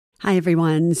Hi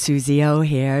everyone, Suze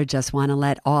here. Just want to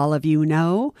let all of you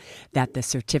know that the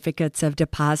certificates of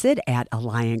deposit at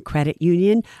Alliant Credit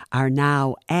Union are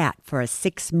now at, for a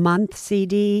 6-month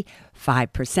CD,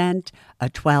 5%, a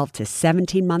 12 to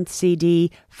 17-month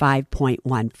CD,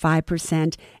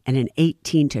 5.15%, and an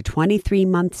 18 to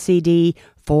 23-month CD,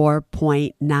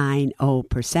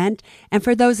 4.90%. And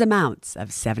for those amounts of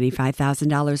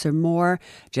 $75,000 or more,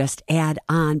 just add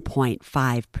on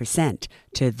 0.5%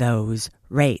 to those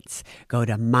rates. Go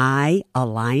to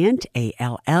myalliant,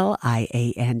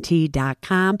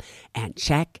 ALLIANT.com and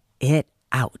check it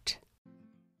out.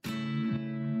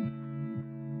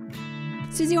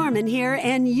 Suze Orman here,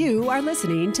 and you are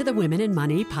listening to the Women in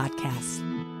Money podcast.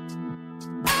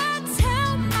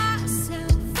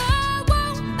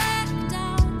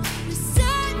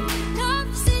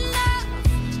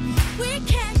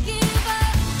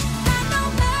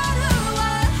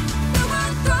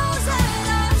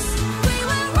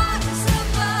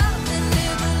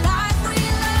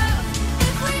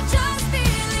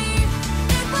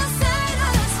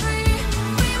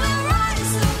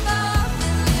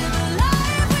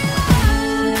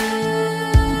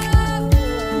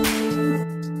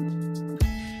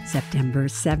 September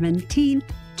 17th,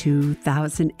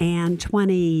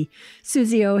 2020.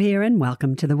 Suze O here, and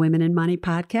welcome to the Women in Money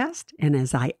podcast. And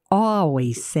as I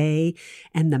always say,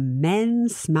 and the men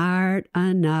smart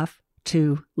enough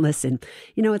to listen.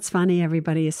 You know, it's funny,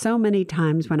 everybody, is so many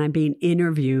times when I'm being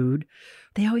interviewed,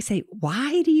 they always say,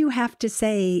 why do you have to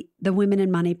say the Women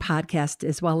in Money podcast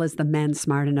as well as the men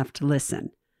smart enough to listen?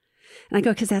 And I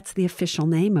go, because that's the official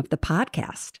name of the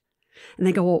podcast. And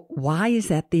they go, well, why is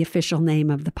that the official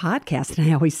name of the podcast? And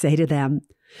I always say to them,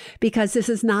 because this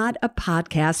is not a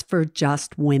podcast for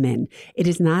just women. It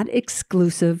is not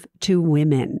exclusive to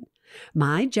women.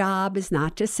 My job is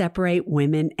not to separate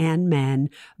women and men.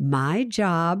 My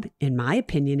job, in my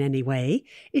opinion anyway,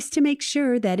 is to make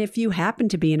sure that if you happen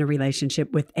to be in a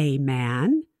relationship with a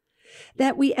man,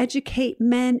 that we educate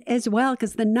men as well,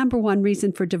 because the number one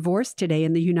reason for divorce today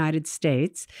in the United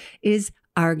States is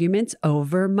arguments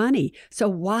over money. So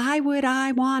why would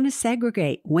I want to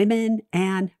segregate women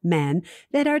and men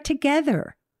that are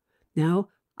together? No,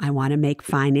 I want to make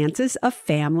finances a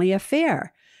family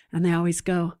affair. And they always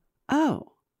go,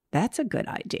 oh, that's a good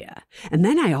idea. And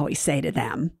then I always say to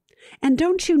them, and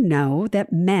don't you know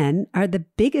that men are the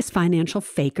biggest financial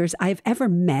fakers I've ever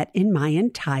met in my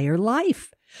entire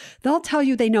life? They'll tell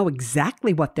you they know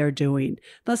exactly what they're doing.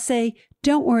 They'll say,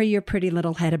 don't worry your pretty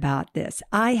little head about this.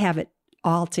 I have it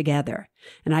all together.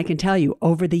 And I can tell you,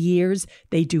 over the years,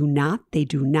 they do not.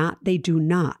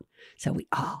 So we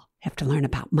all have to learn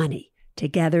about money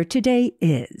together. Today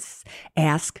is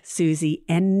Ask Suze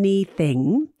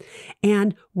Anything.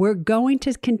 And we're going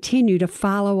to continue to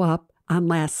follow up on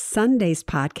last Sunday's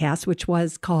podcast, which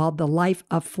was called The Life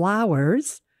of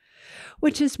Flowers,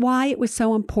 which is why it was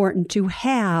so important to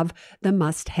have the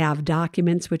must-have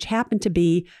documents, which happen to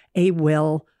be a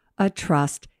will, a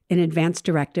trust, an advance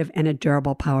directive, and a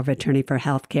durable power of attorney for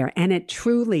healthcare. And it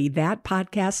truly, that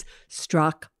podcast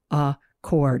struck a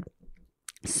chord.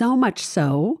 So much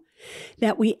so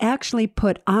that we actually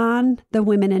put on the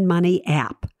Women in Money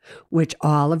app, which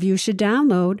all of you should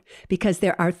download, because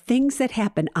there are things that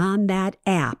happen on that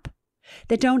app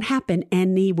that don't happen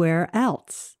anywhere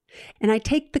else. And I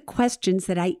take the questions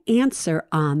that I answer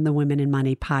on the Women in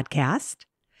Money podcast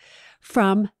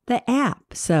from the app.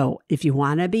 So if you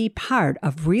want to be part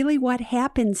of really what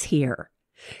happens here,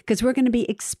 because we're going to be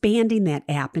expanding that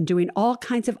app and doing all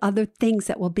kinds of other things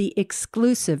that will be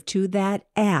exclusive to that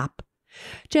app,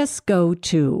 just go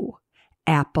to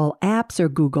Apple Apps or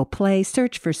Google Play,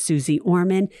 search for Suze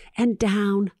Orman, and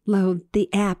download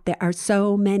the app. There are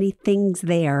so many things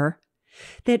there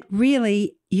that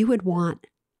really you would want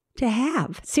to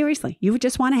have. Seriously, you would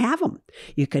just want to have them.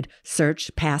 You could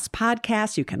search past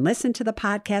podcasts. You can listen to the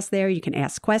podcast there. You can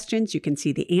ask questions. You can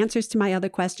see the answers to my other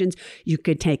questions. You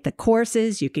could take the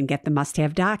courses. You can get the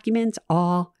must-have documents,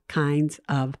 all kinds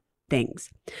of things.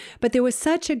 But there was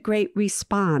such a great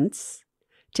response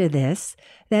to this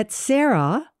that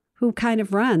Sarah, who kind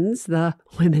of runs the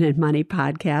Women in Money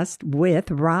podcast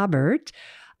with Robert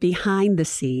behind the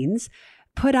scenes,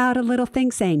 put out a little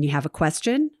thing saying, you have a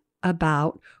question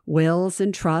about wills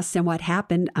and trusts and what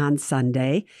happened on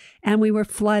Sunday. And we were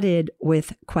flooded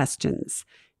with questions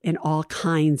in all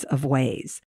kinds of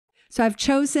ways. So I've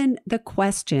chosen the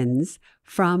questions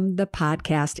from the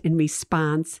podcast in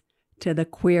response to the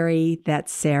query that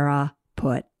Sarah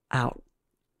put out.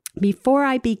 Before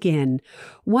I begin,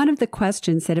 one of the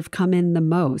questions that have come in the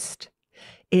most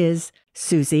is,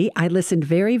 Suze, I listened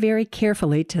very, very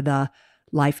carefully to the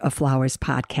Life of Flowers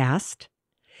podcast.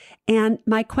 And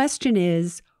my question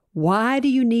is, why do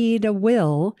you need a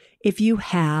will if you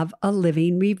have a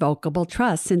living revocable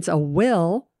trust? Since a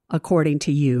will, according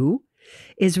to you,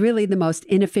 is really the most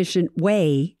inefficient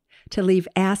way to leave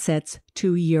assets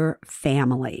to your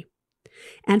family.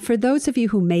 And for those of you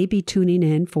who may be tuning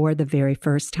in for the very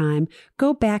first time,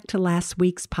 go back to last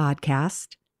week's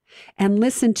podcast and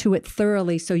listen to it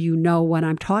thoroughly so you know what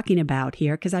I'm talking about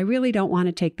here, because I really don't want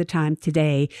to take the time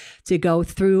today to go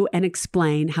through and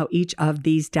explain how each of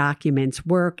these documents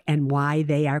work and why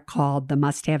they are called the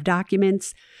must-have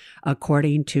documents,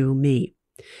 according to me.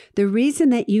 The reason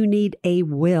that you need a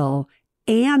will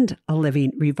and a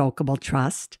living revocable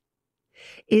trust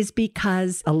is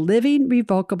because a living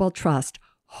revocable trust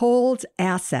holds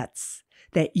assets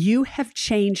that you have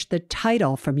changed the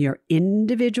title from your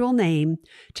individual name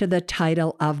to the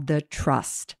title of the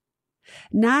trust.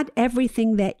 Not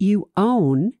everything that you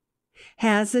own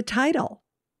has a title.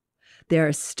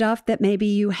 There's stuff that maybe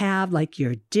you have, like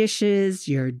your dishes,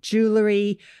 your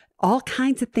jewelry, all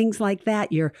kinds of things like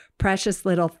that, your precious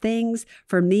little things.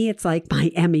 For me, it's like my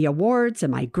Emmy Awards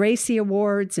and my Gracie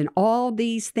Awards and all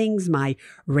these things, my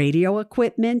radio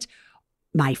equipment,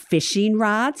 my fishing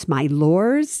rods, my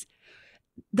lures.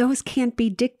 Those can't be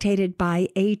dictated by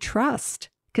a trust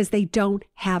because they don't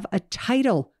have a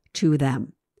title to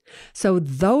them. So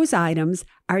those items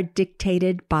are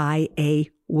dictated by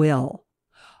a will.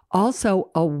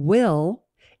 Also, a will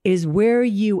is where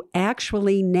you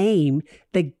actually name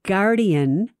the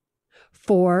guardian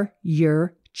for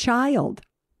your child.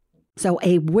 So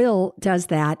a will does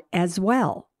that as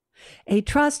well. A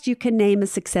trust, you can name a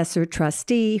successor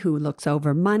trustee who looks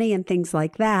over money and things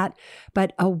like that,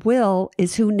 but a will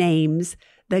is who names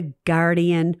the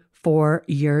guardian for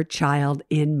your child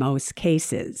in most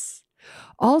cases.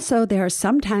 Also, there are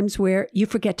some times where you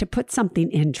forget to put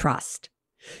something in trust.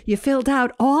 You filled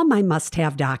out all my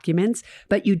must-have documents,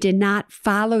 but you did not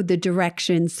follow the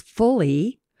directions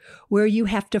fully, where you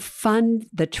have to fund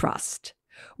the trust,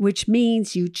 which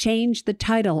means you change the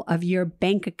title of your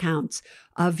bank accounts,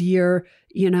 of your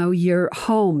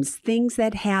homes, things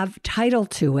that have title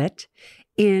to it,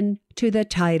 into the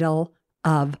title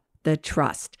of the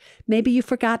trust. Maybe you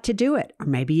forgot to do it, or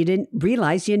maybe you didn't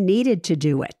realize you needed to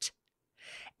do it.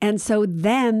 And so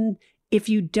then, if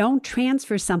you don't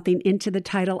transfer something into the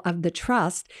title of the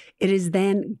trust, it is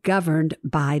then governed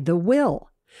by the will.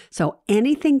 So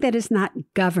anything that is not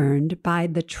governed by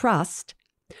the trust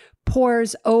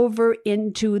pours over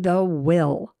into the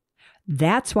will.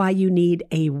 That's why you need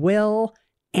a will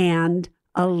and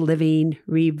a living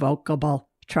revocable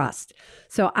trust.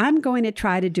 So I'm going to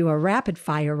try to do a rapid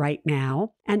fire right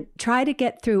now and try to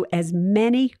get through as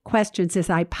many questions as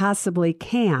I possibly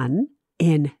can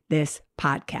in this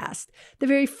podcast. The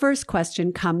very first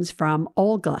question comes from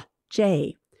Olga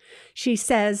J. She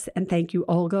says, and thank you,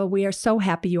 Olga, we are so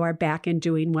happy you are back and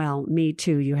doing well. Me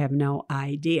too, you have no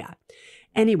idea.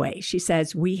 Anyway, she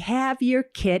says, we have your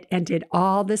kit and did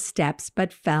all the steps,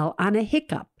 but fell on a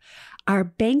hiccup. Our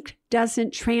bank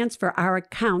doesn't transfer our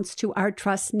accounts to our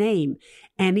trust name.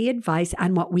 Any advice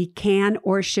on what we can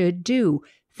or should do?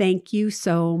 Thank you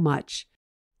so much.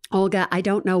 Olga, I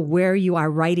don't know where you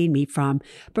are writing me from,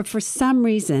 but for some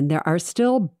reason, there are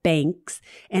still banks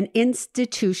and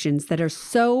institutions that are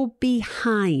so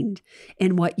behind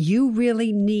in what you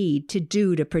really need to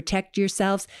do to protect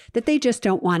yourselves that they just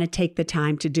don't want to take the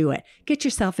time to do it. Get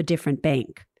yourself a different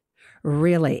bank.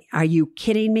 Really? Are you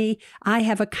kidding me? I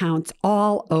have accounts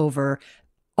all over,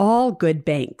 all good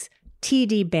banks,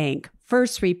 TD Bank,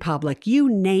 First Republic, you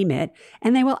name it,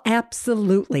 and they will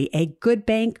absolutely, a good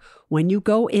bank, when you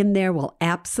go in there, will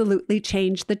absolutely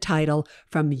change the title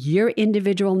from your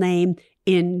individual name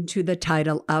into the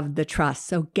title of the trust.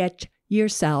 So get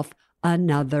yourself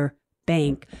another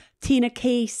bank. Tina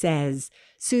K says,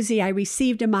 Suze, I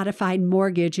received a modified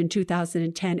mortgage in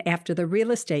 2010 after the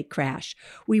real estate crash.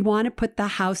 We want to put the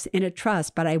house in a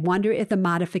trust, but I wonder if the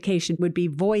modification would be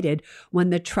voided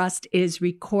when the trust is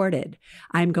recorded.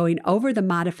 I'm going over the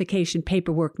modification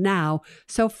paperwork now.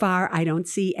 So far, I don't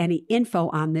see any info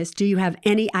on this. Do you have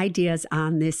any ideas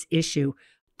on this issue?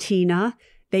 Tina,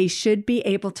 they should be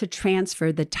able to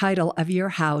transfer the title of your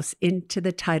house into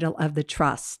the title of the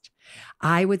trust.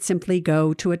 I would simply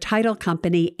go to a title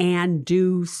company and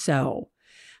do so.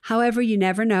 However, you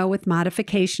never know with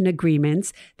modification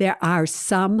agreements. There are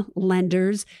some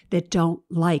lenders that don't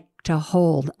like to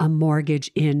hold a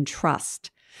mortgage in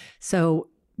trust. So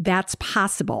that's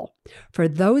possible. For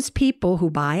those people who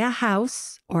buy a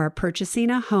house or are purchasing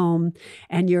a home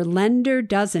and your lender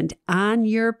doesn't, on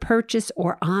your purchase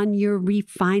or on your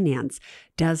refinance,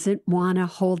 doesn't want to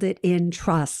hold it in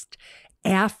trust,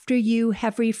 After you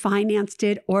have refinanced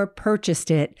it or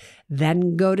purchased it,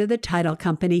 then go to the title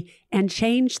company and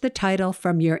change the title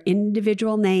from your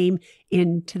individual name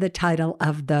into the title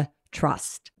of the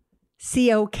trust.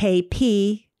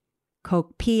 COKP,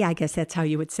 Coke P, I guess that's how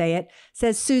you would say it,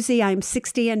 says, Suze, I'm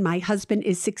 60 and my husband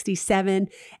is 67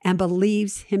 and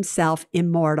believes himself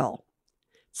immortal.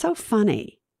 So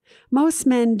funny. Most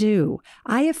men do.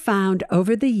 I have found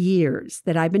over the years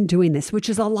that I've been doing this, which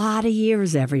is a lot of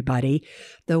years, everybody,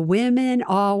 the women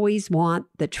always want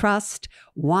the trust,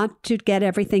 want to get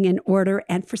everything in order.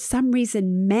 And for some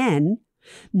reason, men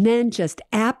just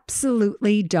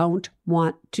absolutely don't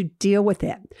want to deal with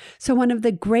it. So one of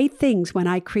the great things when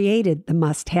I created the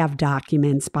must-have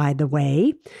documents, by the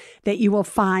way, that you will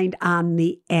find on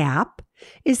the app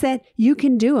is that you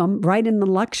can do them right in the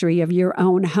luxury of your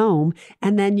own home.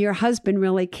 And then your husband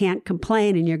really can't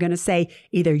complain. And you're going to say,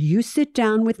 either you sit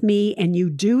down with me and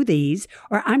you do these,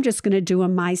 or I'm just going to do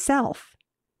them myself.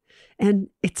 And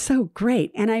it's so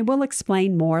great. And I will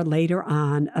explain more later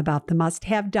on about the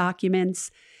must-have documents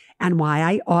and why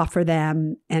I offer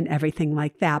them and everything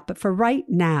like that. But for right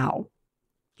now,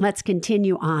 let's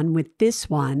continue on with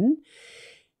this one.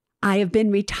 I have been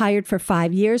retired for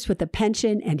 5 years with a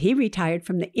pension, and he retired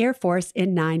from the Air Force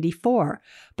in 94,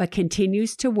 but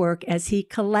continues to work as he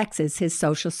collects his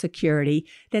Social Security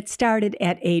that started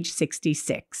at age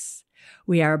 66.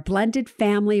 We are a blended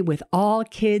family with all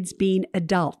kids being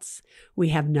adults. We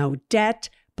have no debt,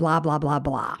 blah, blah, blah,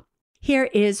 blah.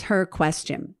 Here is her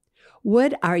question.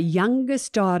 Would our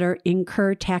youngest daughter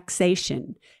incur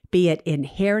taxation, be it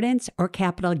inheritance or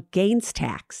capital gains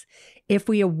tax, if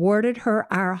we awarded her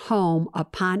our home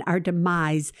upon our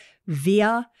demise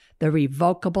via the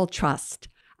revocable trust?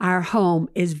 Our home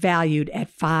is valued at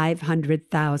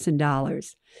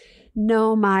 $500,000.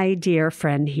 No, my dear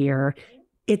friend here,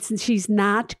 she's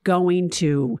not going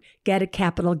to get a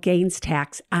capital gains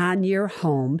tax on your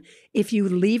home if you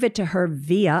leave it to her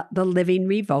via the living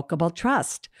revocable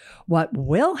trust. What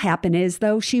will happen is,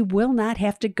 though, she will not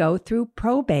have to go through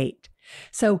probate.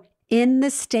 So in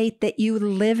the state that you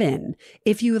live in,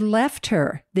 if you left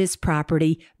her this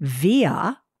property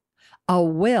via a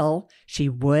will, she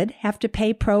would have to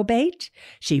pay probate.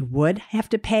 She would have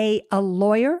to pay a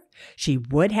lawyer. She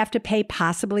would have to pay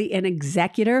possibly an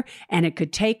executor, and it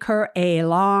could take her a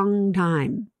long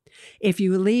time. If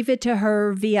you leave it to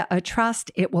her via a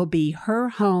trust, it will be her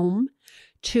home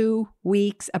 2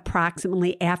 weeks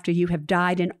approximately after you have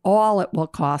died, and all it will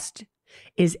cost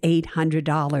is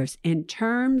 $800 in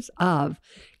terms of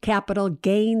capital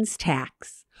gains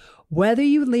tax, whether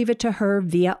you leave it to her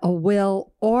via a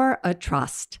will or a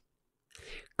trust.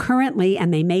 Currently,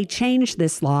 and they may change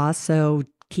this law, so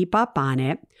keep up on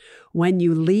it, when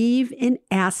you leave an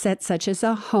asset such as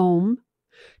a home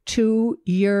to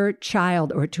your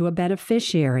child or to a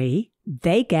beneficiary,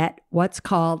 they get what's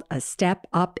called a step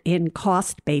up in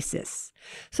cost basis.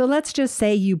 So let's just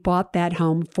say you bought that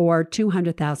home for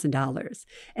 $200,000,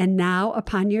 and now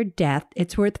upon your death,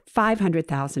 it's worth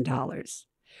 $500,000.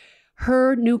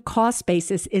 Her new cost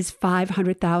basis is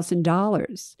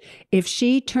 $500,000. If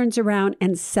she turns around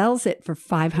and sells it for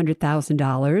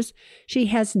 $500,000, she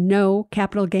has no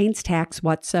capital gains tax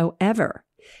whatsoever.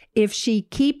 If she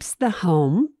keeps the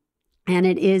home and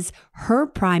it is her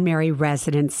primary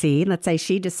residency, let's say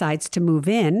she decides to move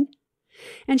in,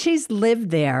 and she's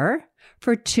lived there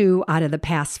for 2 out of the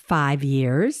past 5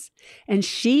 years, and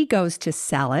she goes to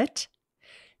sell it,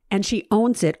 and she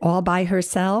owns it all by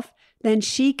herself, then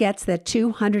she gets that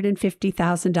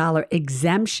 $250,000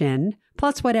 exemption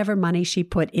plus whatever money she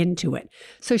put into it.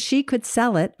 So she could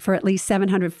sell it for at least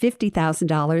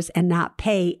 $750,000 and not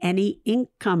pay any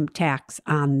income tax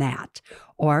on that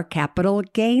or capital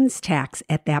gains tax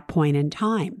at that point in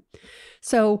time.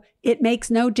 So it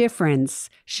makes no difference.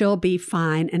 She'll be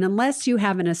fine. And unless you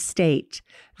have an estate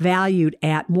valued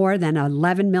at more than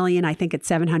 $11 million, I think it's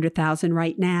 $700,000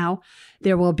 right now,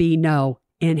 there will be no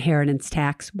inheritance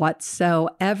tax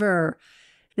whatsoever.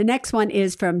 The next one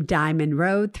is from Diamond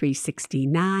Road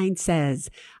 369, says,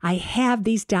 I have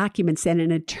these documents that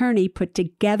an attorney put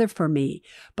together for me,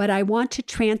 but I want to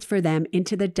transfer them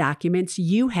into the documents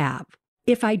you have.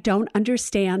 If I don't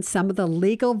understand some of the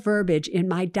legal verbiage in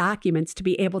my documents to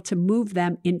be able to move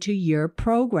them into your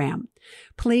program,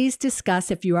 please discuss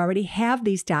if you already have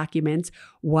these documents,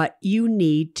 what you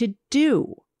need to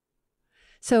do.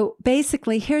 So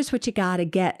basically, here's what you got to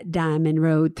get, Diamond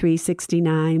Road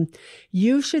 369.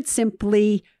 You should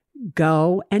simply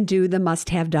go and do the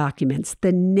must-have documents.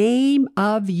 The name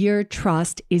of your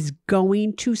trust is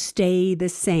going to stay the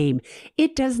same.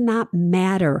 It does not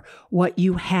matter what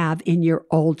you have in your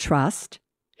old trust.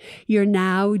 You're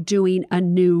now doing a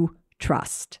new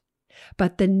trust.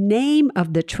 But the name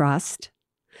of the trust,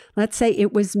 let's say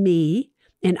it was me,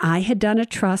 and I had done a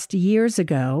trust years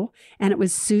ago, and it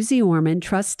was Suze Orman,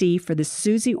 trustee for the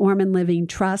Suze Orman Living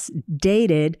Trust,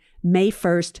 dated May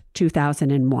 1st,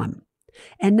 2001.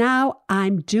 And now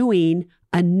I'm doing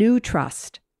a new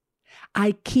trust.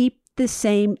 I keep the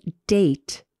same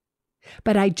date,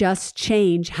 but I just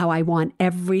change how I want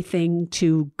everything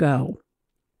to go.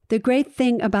 The great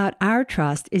thing about our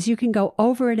trust is you can go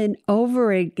over it and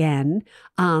over again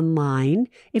online.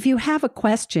 If you have a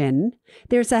question,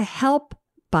 there's a help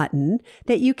button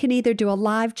that you can either do a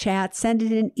live chat, send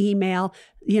it an email,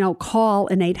 call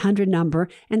an 800 number,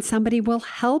 and somebody will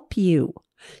help you.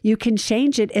 You can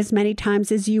change it as many times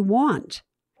as you want.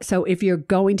 So if you're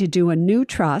going to do a new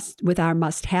trust with our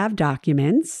must-have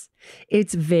documents,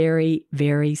 it's very,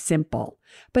 very simple.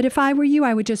 But if I were you,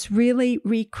 I would just really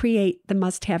recreate the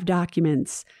must-have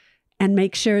documents and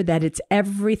make sure that it's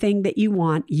everything that you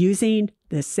want using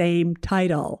the same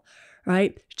title,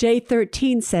 right?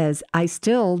 J13 says, I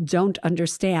still don't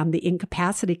understand the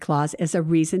incapacity clause as a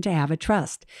reason to have a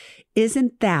trust.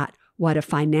 Isn't that what a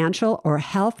financial or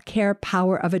health care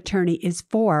power of attorney is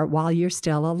for while you're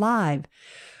still alive?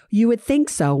 You would think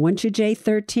so, wouldn't you,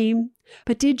 J13?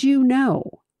 But did you know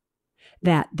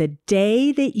that the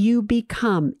day that you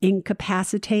become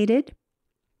incapacitated,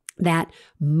 that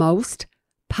most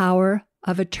power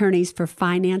of attorneys for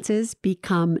finances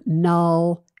become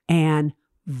null and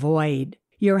void?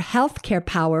 Your healthcare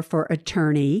power for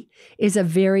attorney is a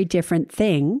very different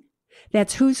thing.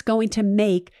 That's who's going to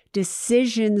make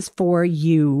decisions for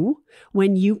you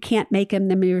when you can't make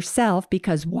them yourself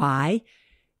because why?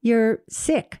 You're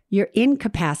sick. You're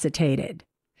incapacitated.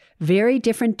 Very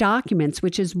different documents,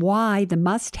 which is why the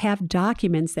must-have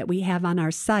documents that we have on our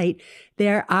site,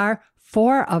 there are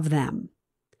 4 of them.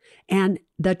 And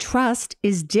the trust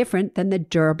is different than the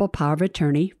durable power of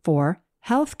attorney for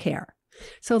healthcare.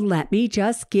 So let me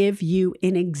just give you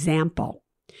an example.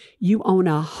 You own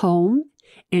a home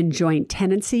in joint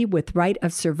tenancy with right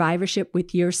of survivorship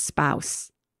with your spouse.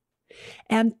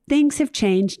 And things have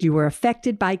changed. You were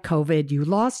affected by COVID. You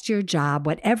lost your job,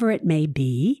 whatever it may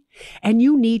be, and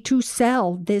you need to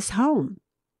sell this home.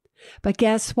 But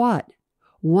guess what?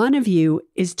 One of you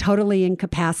is totally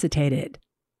incapacitated.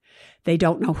 They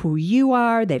don't know who you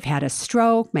are. They've had a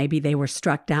stroke. Maybe they were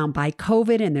struck down by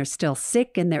COVID and they're still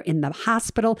sick and they're in the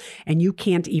hospital and you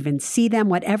can't even see them,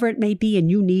 whatever it may be, and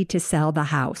you need to sell the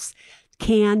house.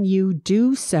 Can you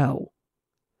do so?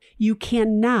 You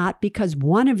cannot because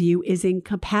one of you is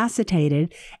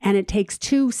incapacitated and it takes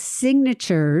 2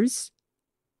 signatures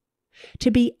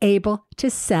to be able to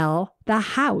sell the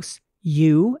house,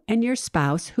 you and your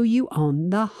spouse who you own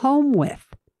the home with.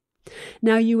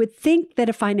 Now, you would think that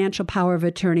a financial power of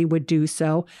attorney would do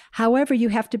so. However, you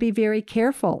have to be very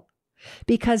careful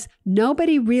because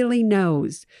nobody really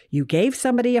knows. You gave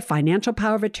somebody a financial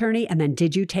power of attorney and then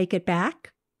did you take it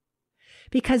back?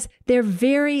 Because they're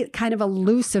very kind of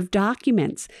elusive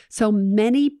documents. So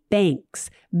many banks,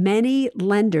 many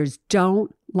lenders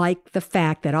don't like the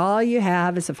fact that all you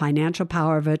have is a financial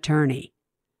power of attorney.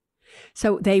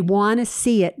 So they want to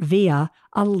see it via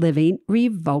a living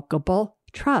revocable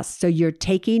trust. So you're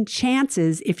taking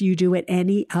chances if you do it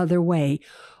any other way.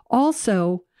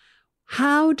 Also,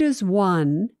 how does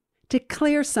one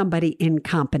declare somebody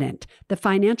incompetent? The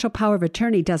financial power of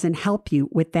attorney doesn't help you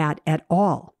with that at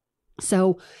all.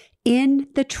 So in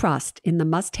the trust, in the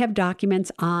must-have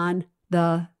documents on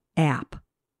the app,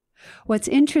 what's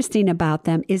interesting about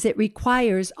them is it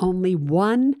requires only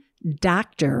one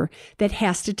doctor that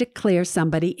has to declare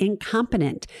somebody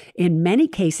incompetent. In many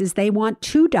cases, they want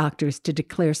 2 doctors to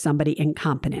declare somebody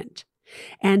incompetent.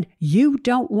 And you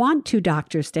don't want 2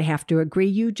 doctors to have to agree.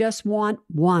 You just want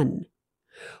 1.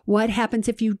 What happens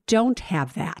if you don't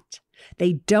have that?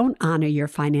 They don't honor your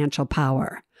financial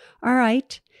power. All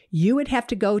right. You would have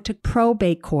to go to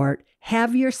probate court,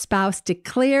 have your spouse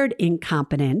declared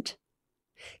incompetent,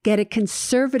 get a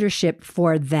conservatorship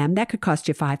for them. That could cost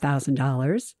you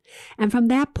 $5,000. And from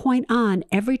that point on,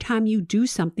 every time you do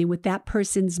something with that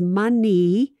person's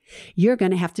money, you're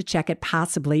going to have to check it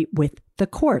possibly with the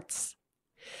courts.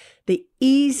 The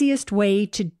easiest way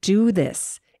to do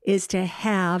this is to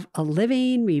have a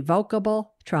living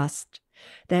revocable trust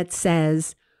that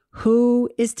says who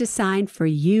is to sign for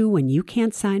you when you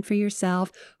can't sign for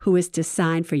yourself, who is to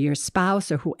sign for your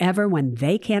spouse or whoever when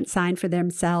they can't sign for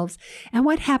themselves, and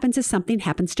what happens if something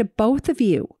happens to both of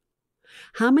you.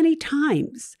 How many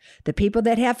times the people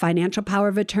that have financial power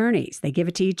of attorneys, they give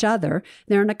it to each other,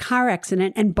 they're in a car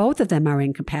accident and both of them are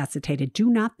incapacitated. Do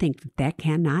not think that that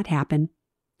cannot happen.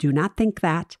 Do not think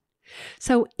that.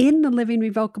 So in the living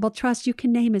revocable trust, you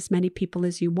can name as many people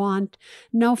as you want.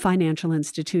 No financial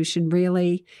institution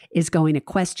really is going to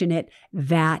question it.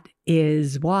 That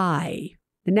is why.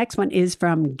 The next one is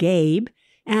from Gabe.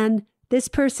 And this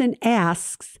person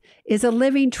asks, is a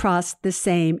living trust the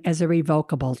same as a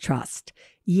revocable trust?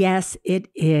 Yes, it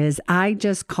is. I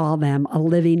just call them a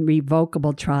living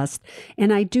revocable trust.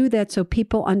 And I do that so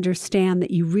people understand that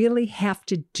you really have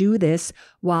to do this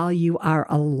while you are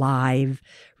alive.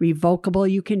 Revocable,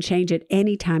 you can change it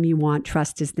anytime you want.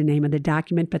 Trust is the name of the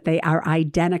document, but they are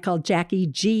identical. Jackie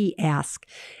G asks,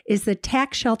 is the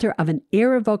tax shelter of an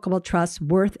irrevocable trust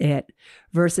worth it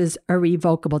versus a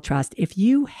revocable trust? If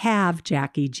you have,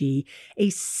 Jackie G,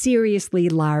 a seriously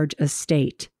large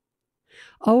estate,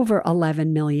 over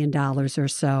 $11 million or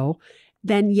so,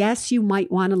 then yes, you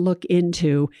might want to look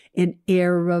into an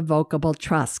irrevocable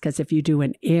trust. Because if you do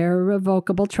an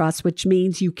irrevocable trust, which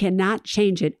means you cannot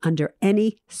change it under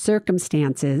any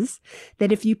circumstances,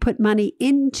 that if you put money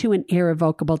into an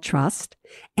irrevocable trust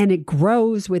and it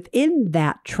grows within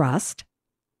that trust,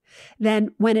 then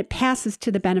when it passes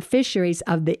to the beneficiaries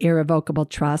of the irrevocable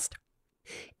trust,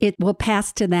 it will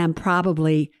pass to them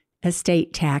probably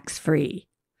estate tax free.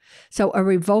 So a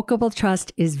revocable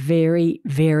trust is very,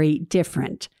 very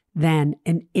different than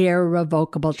an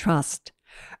irrevocable trust.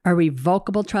 A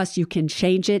revocable trust, you can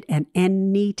change it at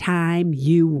any time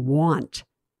you want.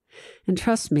 And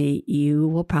trust me, you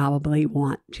will probably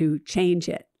want to change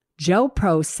it. Joe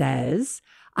Pro says,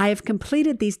 I have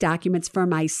completed these documents for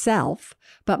myself,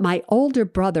 but my older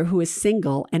brother, who is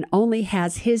single and only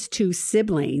has his 2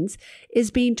 siblings,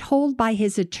 is being told by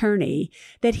his attorney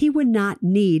that he would not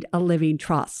need a living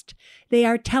trust. They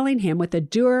are telling him with a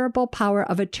durable power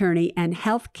of attorney and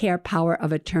health care power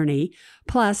of attorney,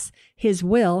 plus his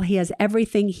will, he has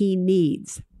everything he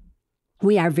needs.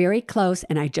 We are very close,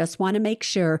 and I just want to make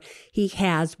sure he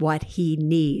has what he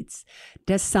needs.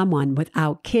 Does someone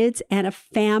without kids and a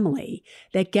family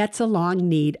that gets along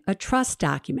need a trust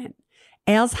document?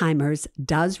 Alzheimer's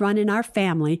does run in our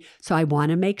family, so I want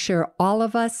to make sure all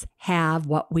of us have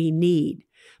what we need.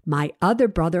 My other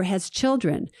brother has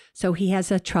children, so he has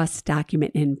a trust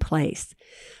document in place.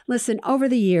 Listen, over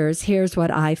the years, here's what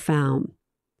I found.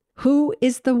 Who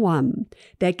is the one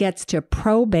that gets to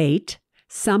probate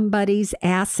somebody's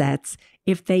assets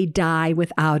if they die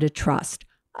without a trust?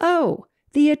 Oh,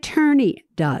 the attorney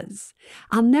does.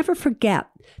 I'll never forget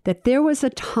that there was a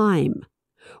time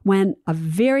when a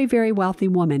very, very wealthy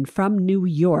woman from New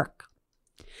York,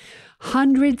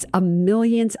 hundreds of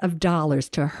millions of dollars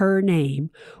to her name,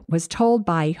 was told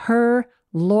by her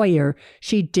lawyer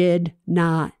she did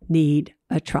not need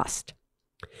a trust.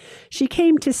 She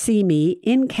came to see me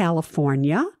in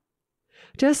California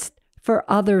just for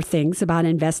other things about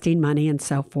investing money and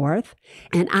so forth.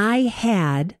 And I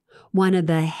had one of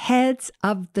the heads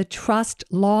of the trust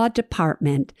law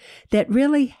department that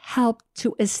really helped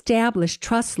to establish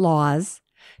trust laws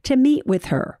to meet with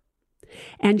her.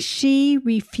 And she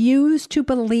refused to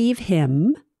believe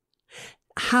him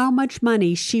how much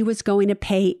money she was going to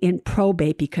pay in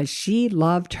probate because she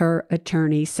loved her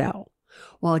attorney so.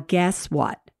 Well, guess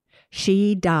what?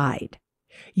 She died.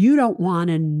 You don't want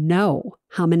to know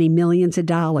how many millions of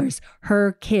dollars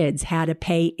her kids had to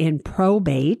pay in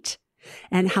probate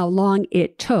and how long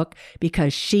it took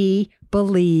because she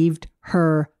believed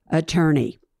her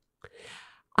attorney.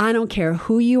 I don't care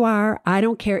who you are. I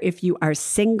don't care if you are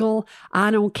single.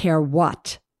 I don't care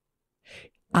what.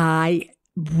 I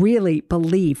really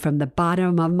believe from the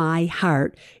bottom of my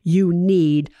heart, you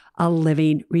need a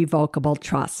living revocable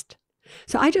trust.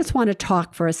 So I just want to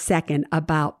talk for a second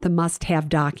about the must-have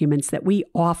documents that we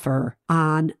offer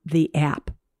on the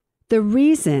app. The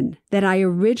reason that I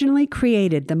originally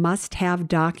created the must-have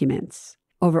documents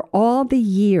over all the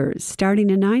years, starting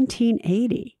in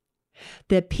 1980,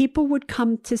 that people would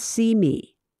come to see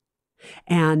me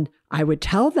and I would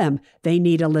tell them they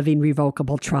need a living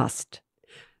revocable trust.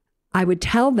 I would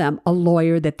tell them a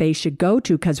lawyer that they should go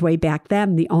to because way back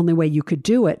then, the only way you could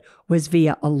do it was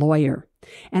via a lawyer.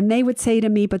 And they would say to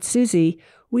me, but Susie,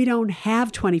 we don't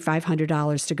have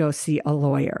 $2,500 to go see a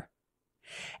lawyer.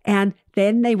 And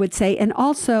then they would say, and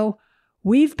also,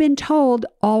 we've been told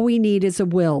all we need is a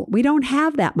will. We don't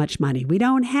have that much money. We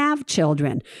don't have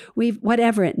children.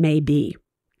 Whatever it may be.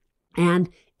 And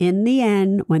in the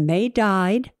end, when they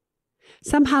died,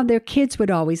 somehow their kids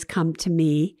would always come to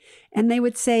me and they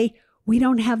would say, we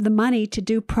don't have the money to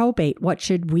do probate. What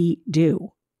should we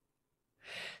do?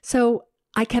 So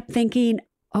I kept thinking,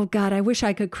 oh God, I wish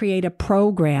I could create a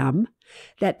program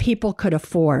that people could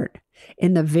afford.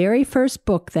 In the very first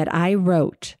book that I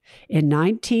wrote in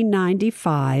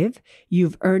 1995,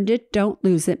 You've Earned It, Don't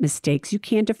Lose It, Mistakes You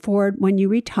Can't Afford When You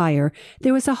Retire,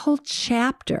 there was a whole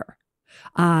chapter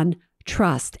on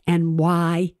trust and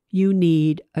why you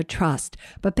need a trust.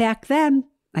 But back then,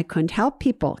 I couldn't help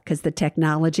people because the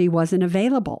technology wasn't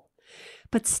available.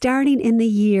 But starting in the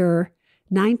year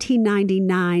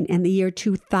 1999 and the year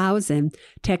 2000,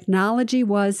 technology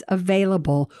was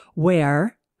available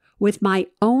where, with my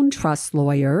own trust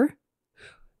lawyer,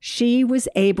 she was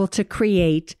able to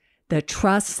create the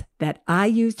trusts that I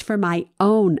used for my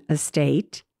own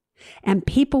estate, and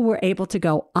people were able to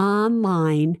go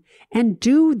online and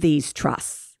do these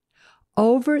trusts.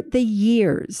 Over the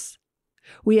years,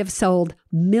 we have sold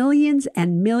millions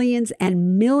and millions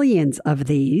and millions of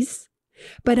these,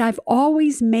 but I've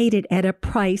always made it at a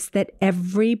price that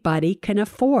everybody can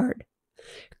afford.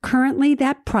 Currently,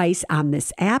 that price on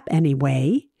this app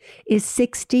anyway is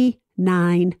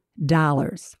 $69.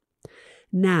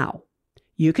 Now,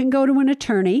 you can go to an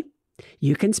attorney.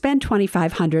 You can spend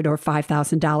 $2,500 or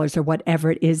 $5,000 or whatever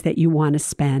it is that you want to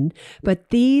spend, but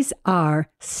these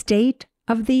are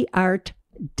state-of-the-art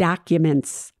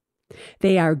documents.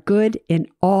 They are good in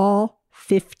all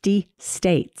 50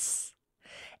 states.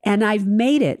 And I've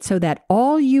made it so that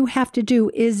all you have to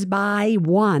do is buy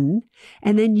one,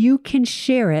 and then you can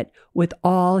share it with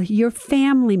all your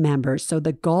family members. So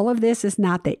the goal of this is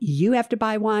not that you have to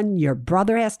buy one, your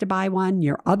brother has to buy one,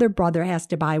 your other brother has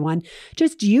to buy one,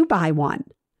 just you buy one.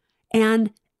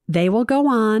 And they will go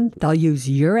on, they'll use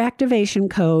your activation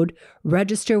code,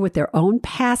 register with their own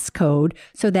passcode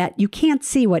so that you can't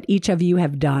see what each of you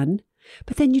have done,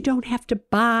 but then you don't have to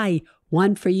buy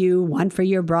one for you, one for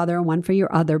your brother, one for your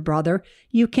other brother.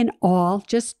 You can all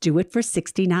just do it for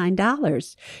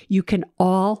 $69. You can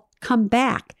all come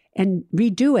back and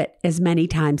redo it as many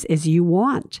times as you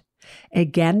want.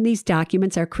 Again, these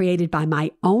documents are created by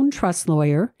my own trust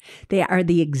lawyer. They are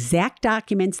the exact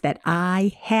documents that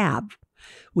I have.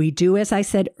 We do, as I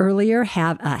said earlier,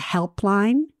 have a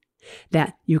helpline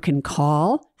that you can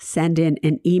call, send in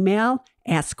an email,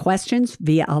 ask questions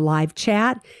via a live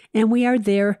chat, and we are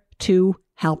there to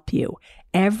help you.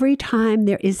 Every time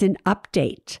there is an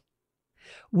update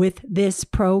with this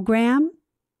program,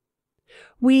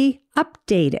 we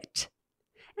update it.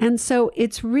 And so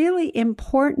it's really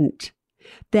important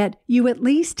that you at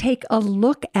least take a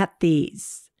look at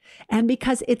these. And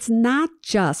because it's not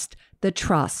just the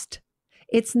trust,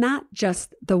 it's not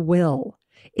just the will,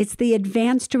 it's the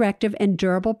advance directive and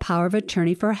durable power of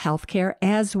attorney for healthcare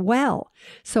as well.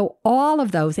 So all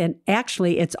of those, and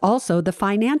actually it's also the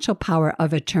financial power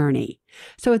of attorney.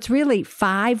 So it's really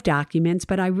 5 documents,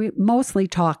 but I mostly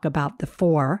talk about the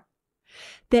 4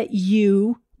 that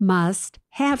you must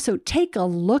have. So take a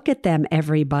look at them,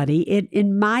 everybody.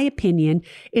 In my opinion,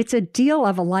 it's a deal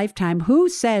of a lifetime. Who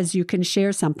says you can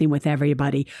share something with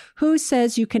everybody? Who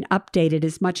says you can update it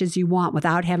as much as you want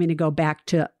without having to go back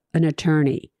to an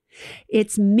attorney?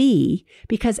 It's me,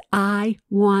 because I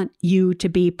want you to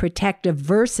be protective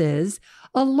versus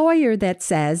a lawyer that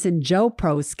says, in Joe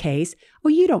Pro's case, oh,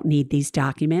 you don't need these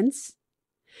documents.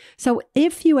 So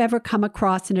if you ever come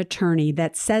across an attorney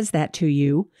that says that to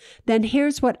you, then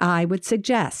here's what I would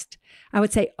suggest. I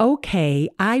would say, okay,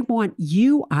 I want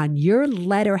you on your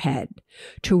letterhead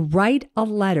to write a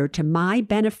letter to my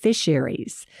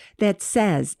beneficiaries that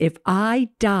says, if I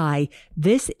die,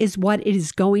 this is what it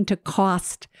is going to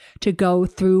cost to go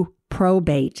through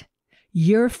probate,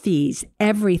 your fees,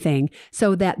 everything,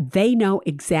 so that they know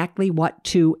exactly what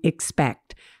to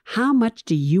expect. How much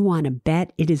do you want to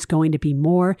bet it is going to be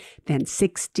more than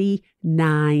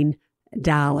 $69?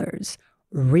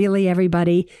 Really,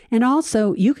 everybody? And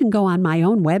also, you can go on my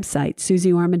own website,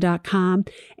 SuzeOrman.com,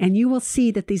 and you will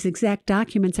see that these exact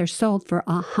documents are sold for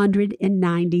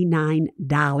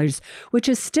 $199, which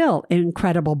is still an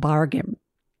incredible bargain.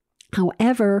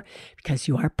 However, because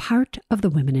you are part of the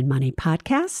Women in Money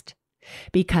podcast,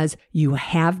 because you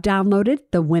have downloaded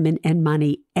the Women in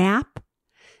Money app,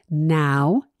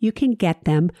 now you can get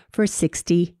them for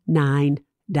 $69.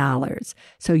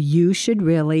 So you should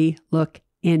really look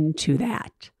into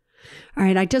that. All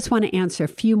right, I just want to answer a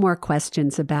few more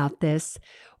questions about this.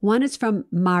 One is from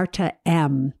Marta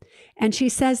M. And she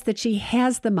says that she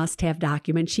has the must-have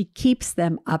documents. She keeps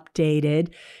them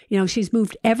updated. You know, she's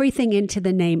moved everything into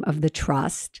the name of the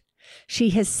trust. She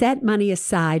has set money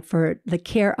aside for the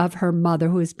care of her mother,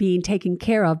 who is being taken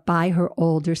care of by her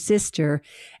older sister.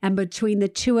 And between the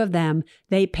two of them,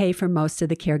 they pay for most of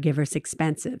the caregiver's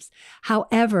expenses.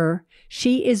 However,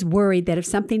 she is worried that if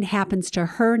something happens to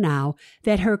her now,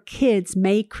 that her kids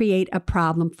may create a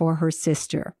problem for her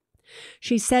sister.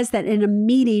 She says that in a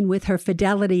meeting with her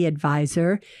fidelity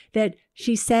advisor, that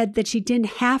she said that she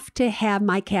didn't have to have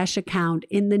my cash account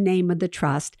in the name of the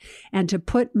trust and to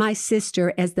put my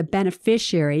sister as the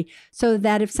beneficiary so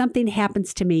that if something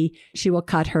happens to me, she will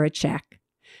cut her a check.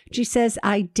 She says,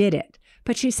 I did it.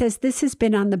 But she says, this has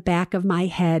been on the back of my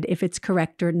head if it's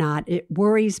correct or not. It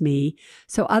worries me.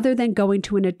 So other than going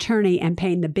to an attorney and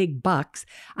paying the big bucks,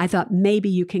 I thought maybe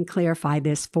you can clarify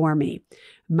this for me.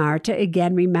 Marta,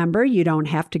 again, remember, you don't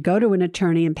have to go to an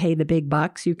attorney and pay the big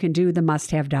bucks. You can do the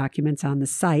must-have documents on the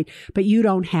site, but you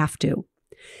don't have to.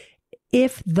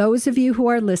 If those of you who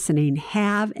are listening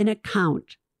have an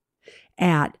account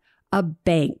at a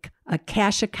bank, a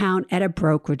cash account at a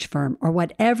brokerage firm, or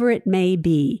whatever it may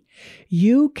be,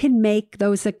 you can make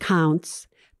those accounts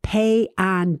pay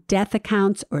on death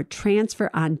accounts or transfer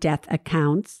on death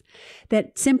accounts.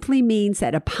 That simply means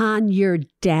that upon your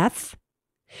death,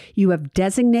 you have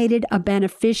designated a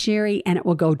beneficiary and it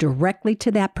will go directly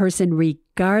to that person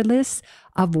regardless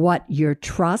of what your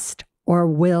trust or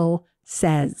will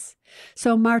says.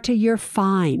 So Marta, you're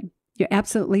fine. You're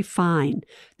absolutely fine.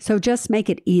 So just make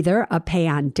it either a pay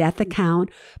on death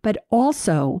account, but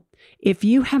also if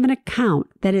you have an account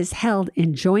that is held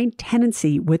in joint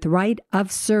tenancy with right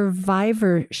of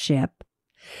survivorship,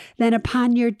 then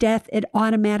upon your death, it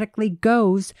automatically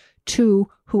goes to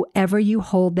whoever you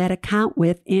hold that account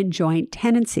with in joint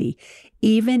tenancy.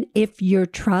 Even if your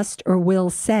trust or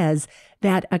will says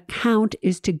that account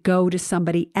is to go to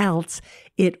somebody else,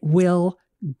 it will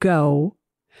go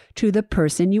to the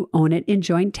person you own it in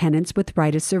joint tenants with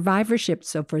right of survivorship.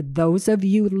 So for those of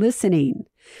you listening,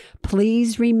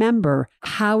 please remember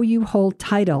how you hold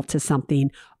title to something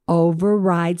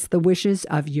overrides the wishes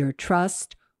of your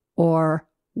trust or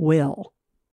will.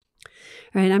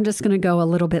 All right, I'm just going to go a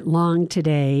little bit long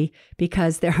today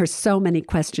because there are so many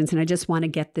questions and I just want to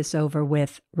get this over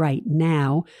with right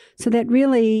now so that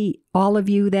really all of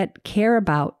you that care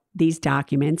about these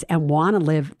documents and want to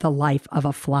live the life of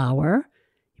a flower,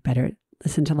 you better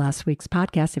listen to last week's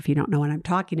podcast if you don't know what I'm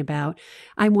talking about.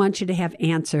 I want you to have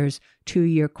answers to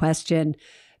your question.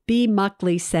 B.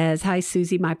 Muckley says, hi,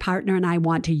 Susie, my partner and I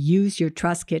want to use your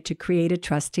trust kit to create a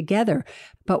trust together,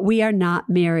 but we are not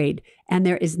married, and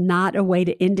there is not a way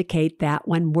to indicate that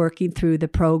when working through the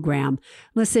program.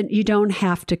 Listen, you don't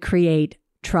have to create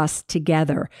trust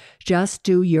together. Just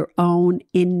do your own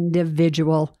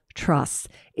individual trusts.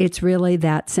 It's really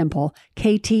that simple.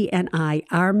 KT and I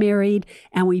are married,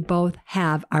 and we both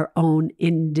have our own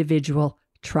individual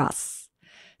trusts.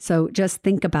 So just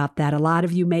think about that. A lot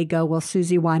of you may go, well,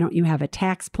 Susie, why don't you have a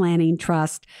tax planning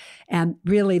trust? And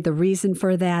really the reason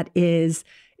for that is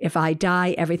if I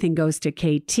die, everything goes to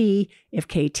KT. If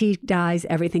KT dies,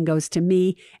 everything goes to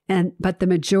me. But the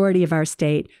majority of our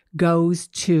estate goes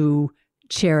to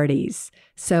charities.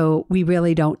 So we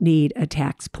really don't need a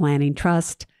tax planning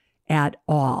trust at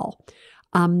all.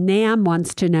 Nam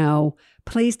wants to know,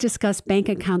 please discuss bank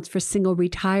accounts for single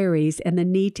retirees and the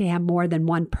need to have more than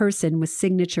one person with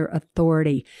signature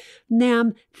authority.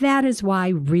 Nam, that is why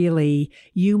really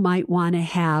you might want to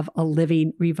have a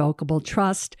living revocable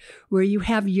trust where you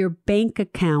have your bank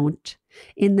account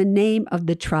in the name of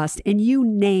the trust and you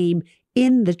name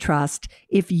in the trust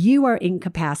if you are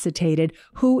incapacitated,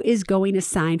 who is going to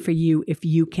sign for you if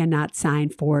you cannot sign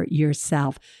for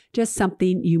yourself. Just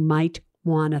something you might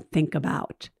want to think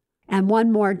about. And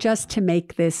one more just to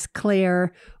make this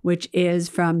clear, which is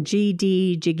from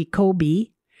GD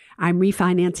Jigikobi. I'm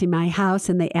refinancing my house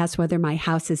and they asked whether my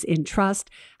house is in trust.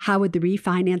 How would the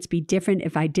refinance be different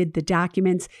if I did the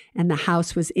documents and the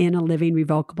house was in a living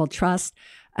revocable trust?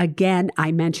 Again,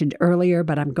 I mentioned earlier,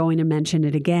 but I'm going to mention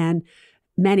it again.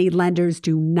 Many lenders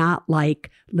do not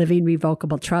like living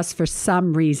revocable trusts for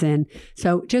some reason.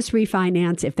 So just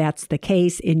refinance if that's the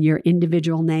case in your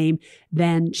individual name,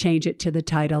 then change it to the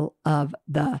title of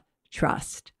the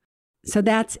trust. So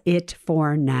that's it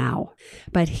for now.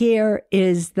 But here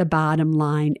is the bottom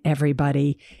line,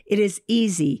 everybody. It is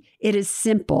easy. It is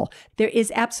simple. There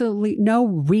is absolutely no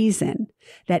reason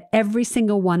that every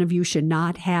single one of you should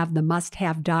not have the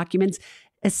must-have documents,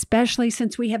 especially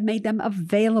since we have made them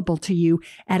available to you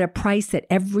at a price that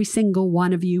every single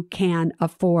one of you can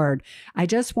afford. I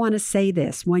just want to say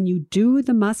this. When you do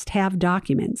the must-have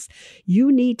documents,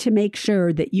 you need to make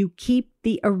sure that you keep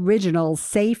the original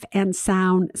safe and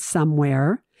sound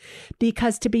somewhere,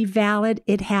 because to be valid,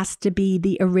 it has to be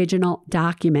the original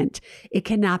document. It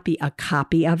cannot be a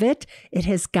copy of it. It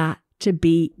has got to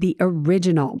be the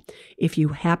original. If you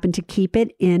happen to keep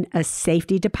it in a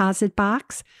safety deposit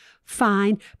box,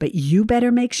 fine, but you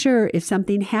better make sure if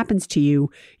something happens to you,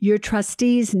 your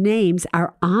trustees' names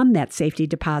are on that safety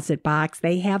deposit box.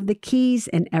 They have the keys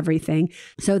and everything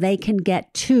so they can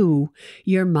get to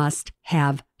your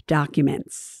must-have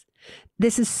documents.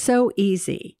 This is so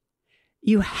easy.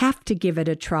 You have to give it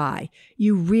a try.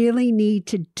 You really need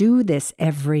to do this,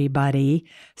 everybody.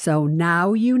 So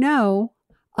now you know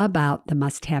about the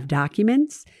must-have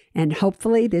documents, and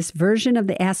hopefully this version of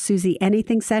the Ask Suze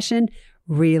Anything session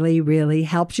really, really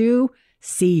helped you.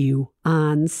 See you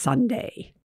on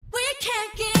Sunday. We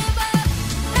can't give up,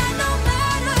 and no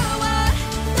matter what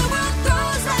the world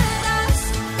throws at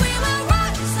us, we will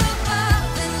rise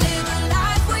above and live a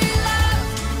life we love.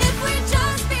 If we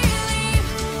just believe,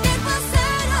 it will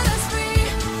set us free.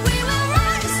 We will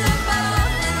rise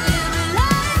above and live a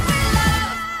life we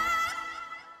love.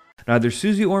 Neither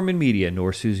Suze Orman Media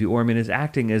nor Suze Orman is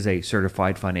acting as a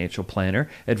certified financial planner,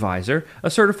 advisor, a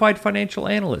certified financial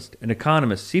analyst, an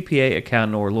economist, CPA,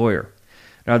 accountant, or lawyer.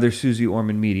 Neither Suze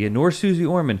Orman Media nor Suze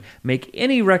Orman make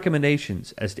any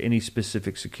recommendations as to any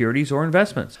specific securities or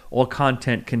investments. All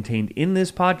content contained in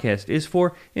this podcast is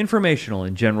for informational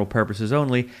and general purposes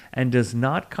only and does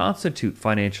not constitute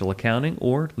financial accounting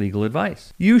or legal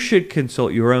advice. You should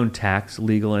consult your own tax,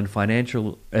 legal, and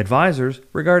financial advisors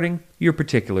regarding your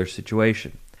particular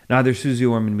situation. Neither Suze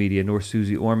Orman Media nor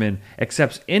Suze Orman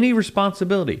accepts any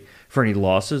responsibility for any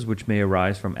losses which may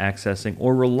arise from accessing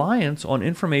or reliance on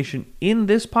information in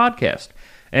this podcast.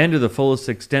 And to the fullest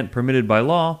extent permitted by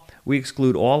law, we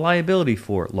exclude all liability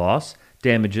for loss,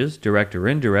 damages, direct or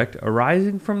indirect,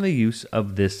 arising from the use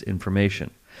of this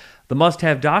information. The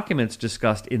must-have documents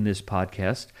discussed in this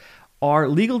podcast are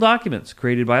legal documents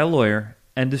created by a lawyer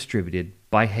and distributed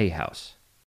by Hay House.